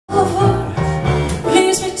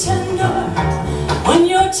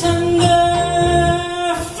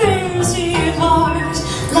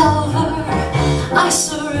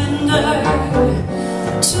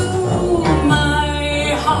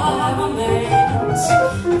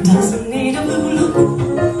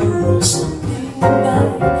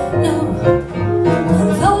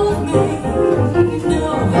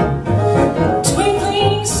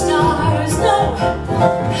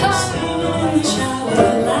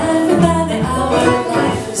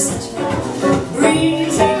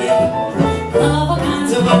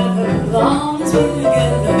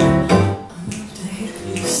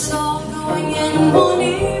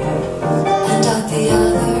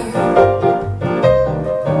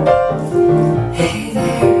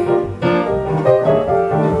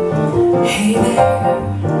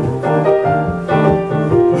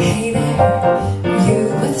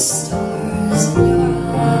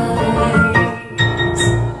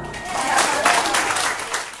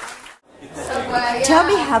tell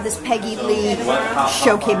me how this Peggy Lee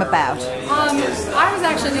show came about. I was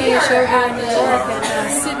actually doing a show here in New York, and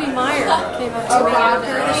Sidney Meyer came up to me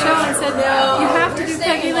after the show and said, "You have to do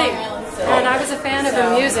Peggy Lee." And I was a fan of her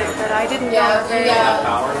music, but I didn't know her very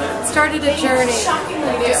well. It started a journey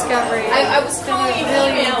of discovery. It's been a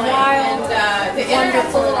really wild,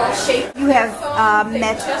 wonderful shape. You have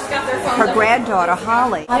met her granddaughter,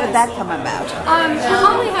 Holly. How did that come about?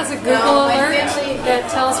 Holly has a Google alert that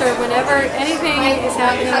tells her whenever anything is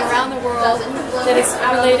happening around the world that is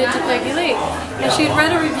related to Peggy Lee. And she'd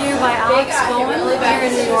read a review by Alex Bowen here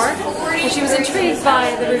in New York, and she was intrigued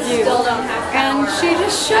by the review. And she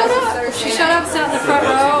just showed up. She showed up, sat in the front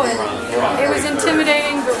row, and it was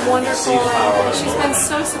intimidating but wonderful. And she's been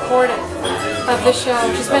so supportive of the show.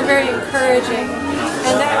 She's been very encouraging,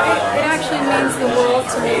 and it actually means the world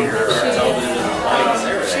to me that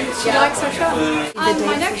she likes our show.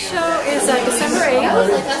 My next show is December 8th,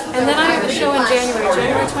 and then I have a show in January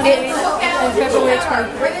 28th and February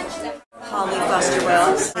 23rd. Holly Foster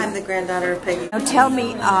Wells. I'm the granddaughter of Peggy. Now tell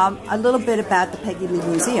me a little bit about the Peggy Lee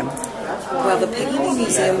Museum. Well, the Peggy Lee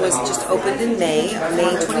Museum was just opened in May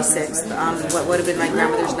 26th, what would have been my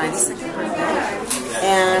grandmother's 92nd birthday.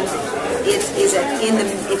 And it is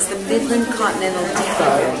it's the Midland Continental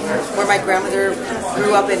Depot, where my grandmother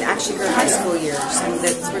grew up in actually her high school years, and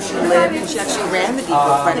that's where she lived, and she actually ran the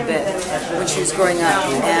depot quite a bit when she was growing up.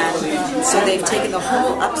 And so they've taken the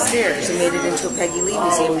whole upstairs and made it into a Peggy Lee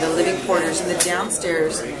Museum, the living quarters, and the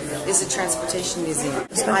downstairs is a transportation museum.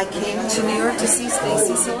 So I came to New York to see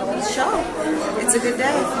Stacy Sullivan's show. It's a good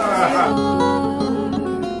day.